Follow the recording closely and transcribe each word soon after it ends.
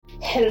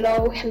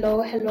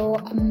Hello,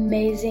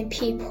 amazing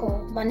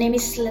people. My name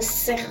is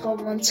Lesego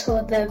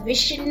Monto, the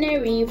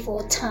visionary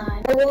for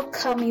time. I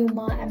welcome you,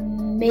 my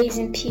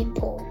amazing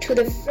people, to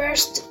the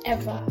first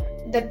ever,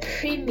 the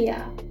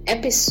premiere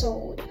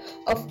episode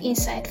of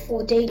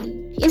Insightful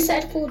Daily.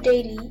 Insightful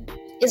Daily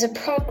is a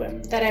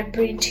program that I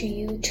bring to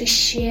you to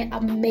share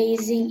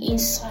amazing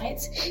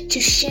insights, to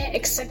share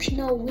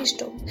exceptional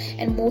wisdom,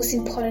 and most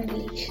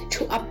importantly,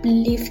 to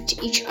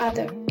uplift each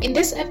other. In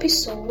this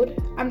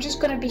episode, I'm just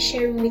going to be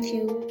sharing with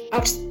you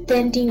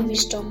outstanding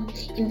wisdom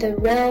in the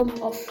realm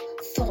of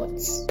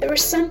thoughts. There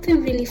is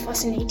something really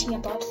fascinating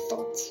about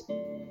thoughts.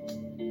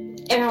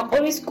 And I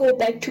always go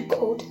back to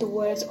quote the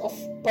words of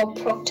Bob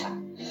Proctor,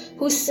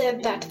 who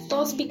said that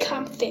thoughts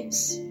become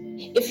things.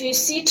 If you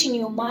see it in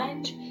your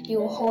mind, you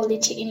will hold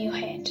it in your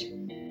head.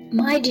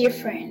 My dear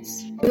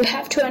friends, you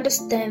have to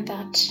understand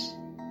that,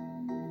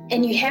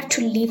 and you have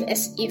to live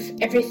as if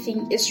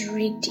everything is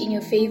rigged in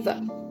your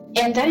favor.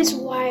 And that is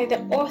why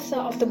the author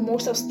of the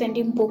most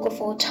outstanding book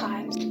of all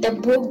times, the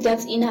book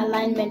that's in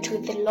alignment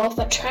with the law of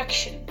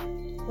attraction,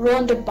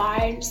 Rhonda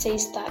Byrne,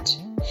 says that,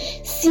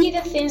 see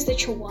the things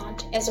that you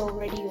want as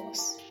already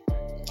yours.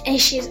 And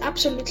she is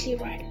absolutely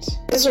right.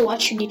 This is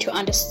what you need to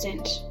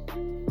understand.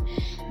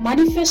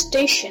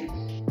 Manifestation,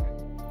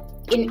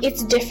 in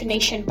its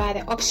definition by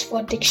the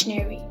Oxford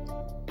Dictionary,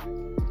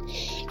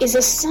 is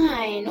a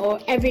sign or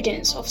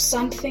evidence of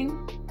something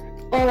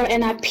or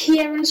an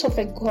appearance of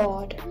a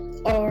god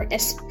or a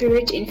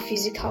spirit in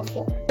physical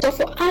form. So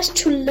for us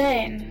to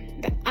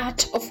learn the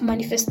art of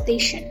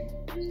manifestation,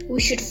 we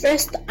should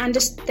first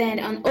understand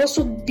and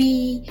also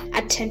be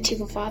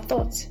attentive of our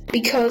thoughts,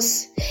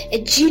 because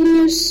a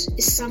genius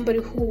is somebody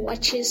who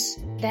watches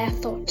their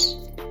thoughts.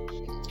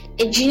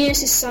 A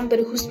genius is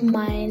somebody whose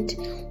mind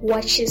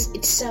watches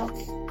itself.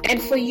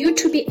 And for you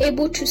to be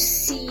able to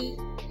see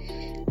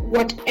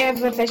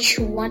whatever that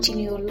you want in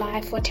your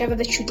life, whatever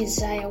that you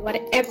desire,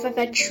 whatever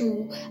that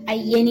you are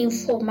yearning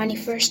for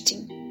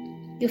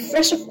manifesting, you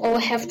first of all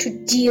have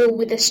to deal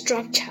with the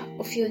structure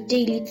of your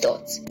daily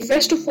thoughts. You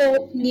first of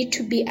all need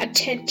to be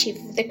attentive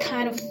with the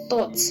kind of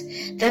thoughts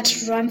that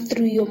run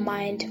through your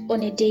mind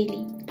on a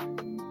daily.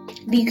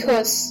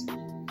 Because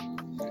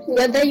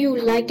whether you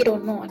like it or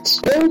not,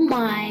 your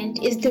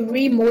mind is the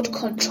remote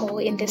control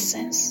in this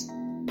sense.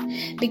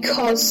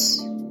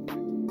 Because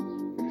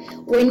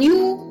when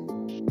you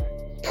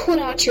put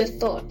out your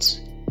thought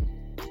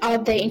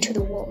out there into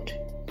the world,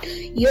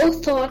 your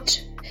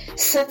thought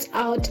sets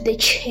out the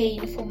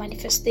chain for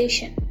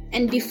manifestation.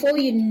 And before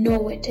you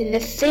know it, the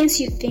things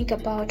you think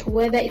about,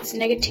 whether it's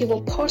negative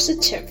or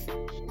positive,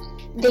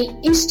 they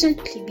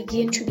instantly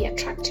begin to be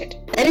attracted.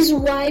 That is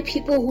why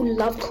people who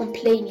love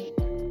complaining,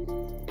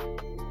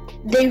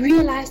 they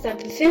realize that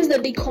the things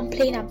that they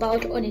complain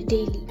about on a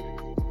daily,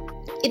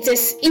 it's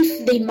as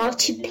if they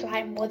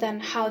multiply more than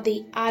how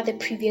they are the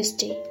previous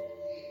day.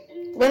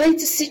 Whether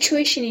it's a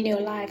situation in your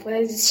life, whether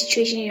it's a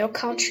situation in your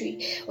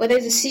country, whether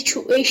it's a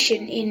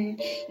situation in,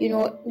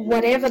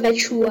 whatever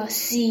that you are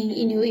seeing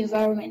in your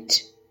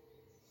environment,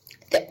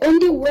 the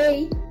only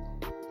way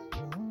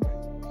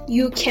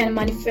you can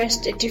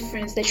manifest the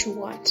difference that you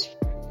want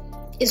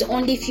is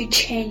only if you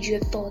change your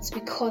thoughts.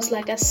 Because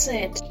like I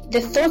said, the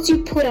thoughts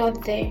you put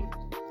out there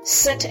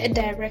set a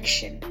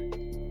direction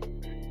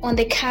on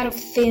the kind of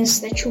things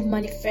that you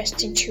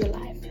manifest into your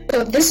life.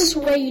 So this is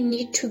where you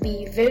need to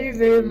be very,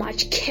 very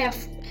much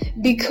careful,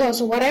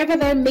 because whatever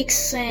that makes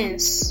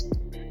sense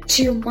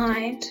to your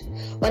mind,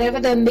 whatever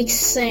that makes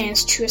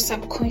sense to your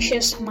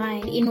subconscious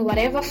mind, in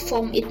whatever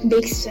form it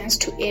makes sense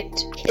to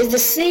it, is the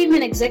same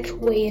and exact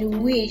way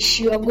in which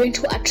you are going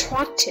to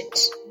attract it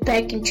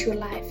back into your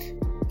life.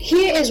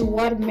 Here is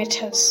what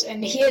matters,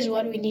 and here is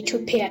what we need to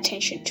pay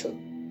attention to.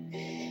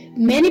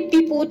 Many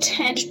people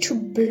tend to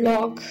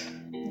block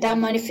their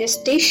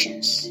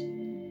manifestations.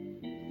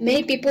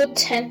 Many people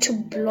tend to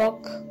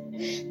block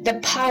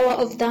the power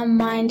of their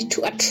mind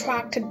to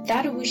attract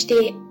that which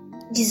they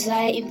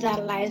desire in their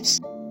lives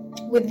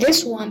with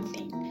this one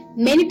thing.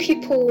 Many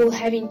people will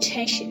have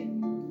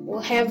intention, will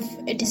have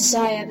a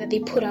desire that they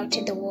put out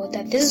in the world,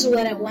 that this is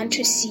what I want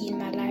to see in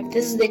my life.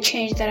 This is the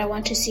change that I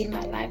want to see in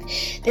my life.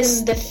 This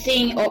is the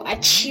thing or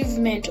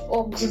achievement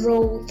or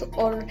growth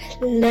or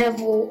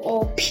level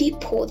or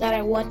people that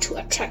I want to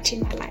attract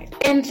in my life.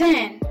 And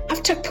then,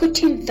 after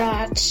putting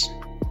that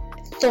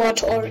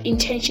thought or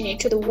intention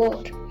into the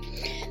world,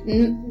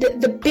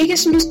 the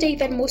biggest mistake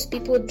that most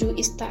people do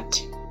is that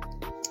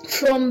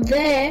from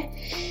there,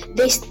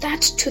 they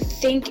start to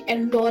think a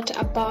lot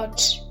about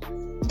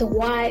the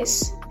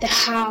whys, the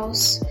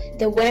hows,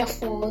 the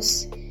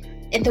wherefores,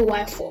 and the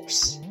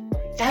wherefores.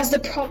 That's the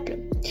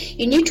problem.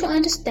 You need to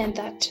understand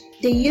that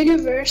the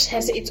universe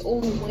has its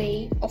own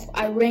way of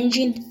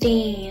arranging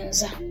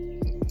things,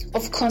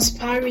 of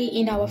conspiring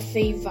in our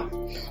favor,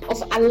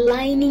 of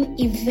aligning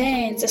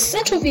events, a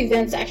set of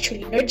events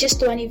actually, not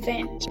just one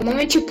event. The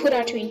moment you put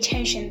out your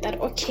intention that,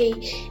 okay,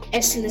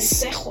 as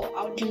Lesego,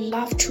 I would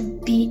love to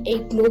be a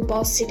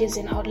global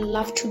citizen, I would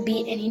love to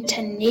be an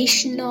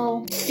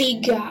international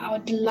figure, I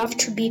would love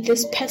to be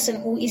this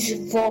person who is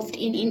involved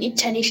in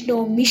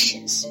international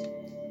missions.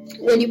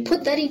 when you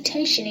put that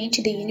intention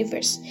into the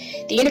universe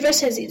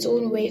has its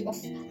own way of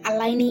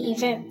aligning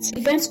events.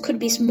 Events could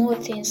be small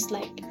things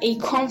like a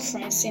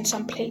conference in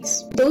some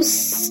place.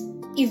 Those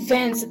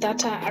events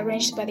that are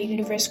arranged by the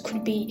universe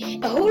could be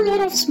a whole lot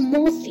of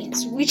small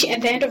things, which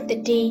at the end of the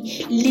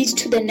day leads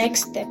to the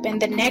next step and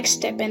the next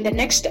step and the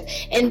next step,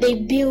 and they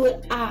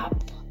build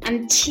up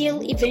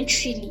until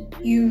eventually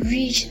you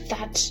reach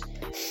that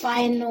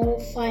final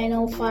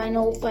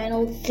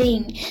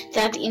thing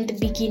that in the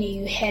beginning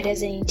you had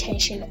as an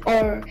intention,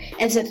 or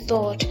as a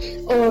thought,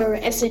 or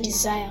as a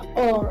desire,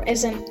 or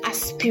as an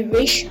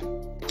aspiration.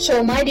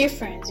 So my dear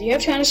friends, you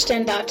have to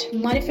understand that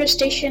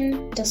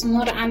manifestation does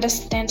not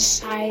understand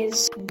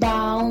size,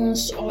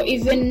 bounds, or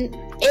even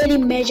any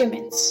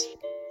measurements.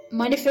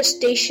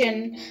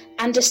 Manifestation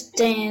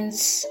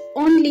understands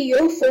only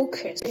your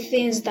focus,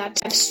 things that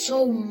have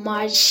so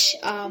much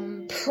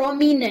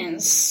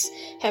prominence,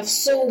 have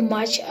so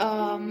much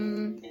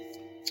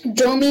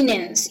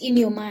dominance in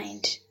your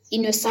mind,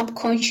 in your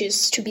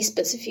subconscious to be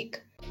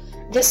specific.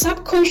 The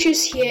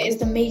subconscious here is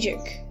the magic.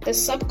 The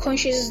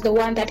subconscious is the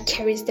one that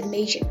carries the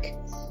magic.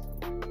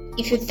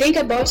 If you think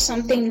about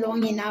something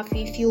long enough,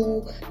 if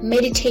you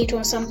meditate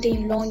on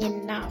something long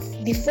enough,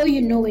 before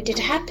you know it, it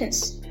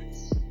happens.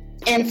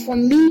 And for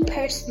me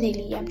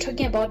personally, I'm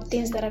talking about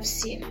things that I've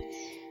seen.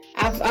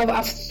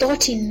 I've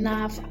thought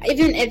enough.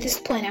 Even at this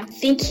point, I'm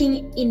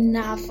thinking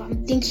enough.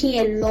 I'm thinking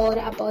a lot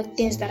about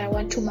things that I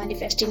want to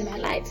manifest in my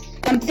life.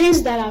 Some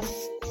things that I've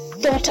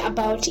thought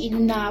about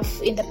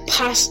enough in the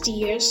past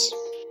years,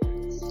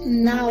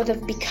 now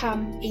they've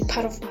become a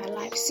part of my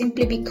life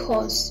simply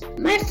because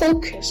my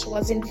focus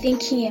was in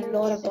thinking a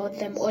lot about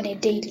them on a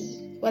daily.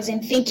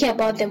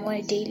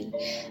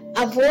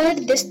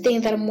 Avoid this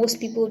thing that most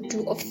people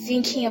do of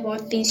thinking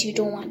about things you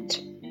don't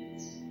want.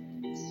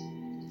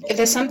 If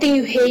there's something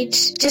you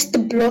hate, just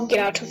block it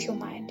out of your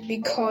mind,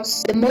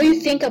 because the more you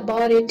think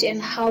about it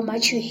and how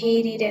much you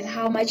hate it and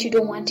how much you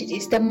don't want it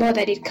is, the more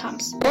that it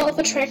comes. Law of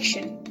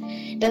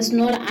attraction does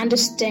not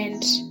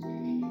understand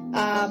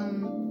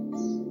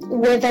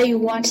whether you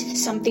want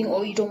something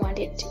or you don't want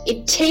it.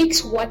 It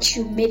takes what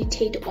you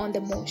meditate on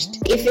the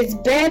most. If it's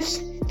bad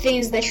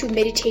things that you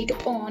meditate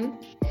on,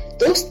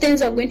 those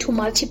things are going to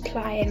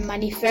multiply and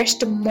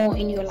manifest more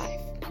in your life.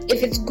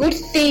 If it's good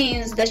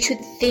things that you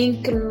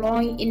think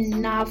long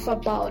enough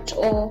about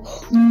or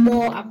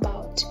more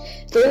about,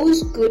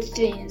 those good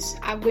things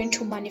are going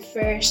to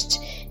manifest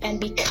and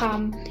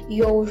become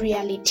your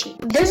reality.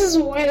 This is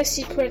where the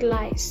secret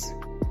lies.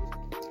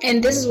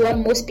 And this is what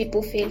most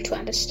people fail to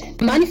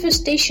understand.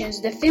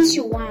 Manifestations, the things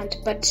you want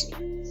but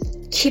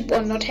keep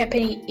on not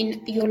happening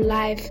in your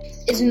life,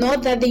 is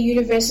not that the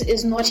universe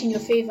is not in your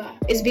favor.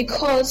 It's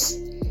because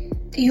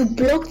you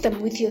block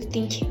them with your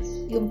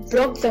thinking. You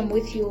block them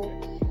with your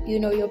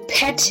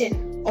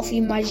pattern of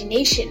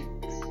imagination,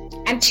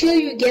 until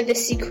you get the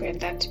secret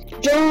that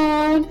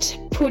don't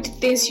put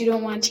things you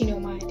don't want in your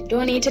mind.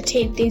 Don't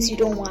entertain things you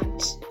don't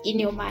want in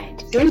your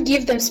mind. Don't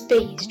give them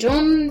space.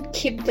 Don't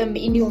keep them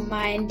in your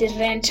mind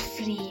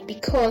rent-free,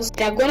 because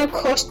they're going to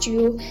cost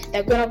you.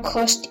 They're going to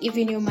cost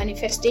even your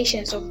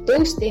manifestations of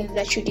those things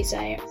that you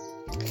desire.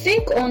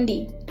 Think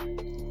only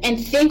and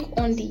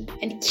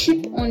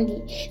keep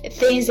only the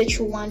things that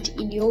you want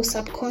in your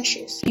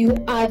subconscious. You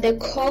are the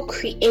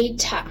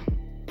co-creator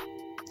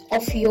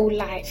of your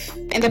life.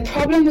 And the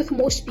problem with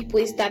most people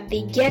is that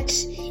they get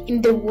in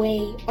the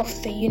way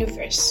of the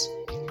universe.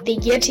 They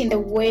get in the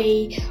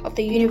way of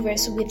the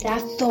universe with their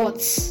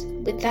thoughts,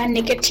 with their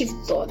negative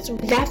thoughts,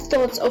 with their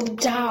thoughts of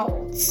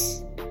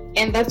doubts.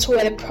 And that's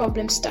where the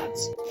problem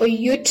starts. For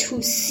you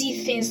to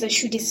see things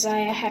that you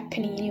desire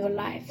happening in your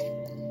life,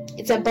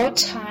 it's about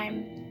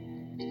time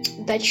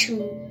that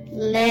you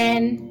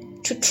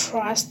learn to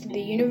trust the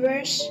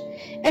universe,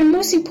 and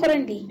most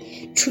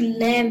importantly, to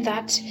learn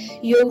that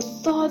your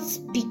thoughts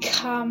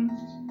become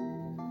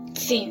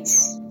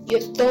things.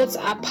 Your thoughts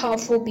are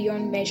powerful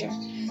beyond measure.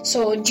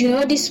 So do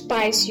not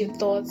despise your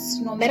thoughts,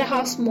 no matter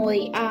how small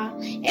they are.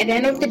 At the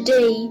end of the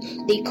day,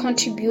 they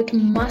contribute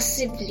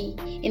massively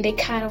in the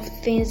kind of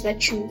things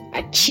that you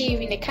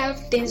achieve, in the kind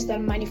of things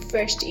that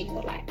manifest in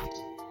your life.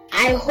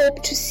 I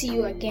hope to see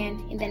you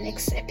again in the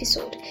next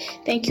episode.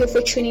 Thank you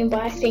for tuning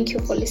by. Thank you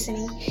for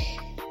listening.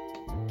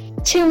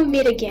 Till we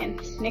meet again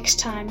next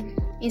time,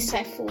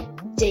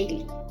 Insightful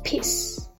Daily. Peace.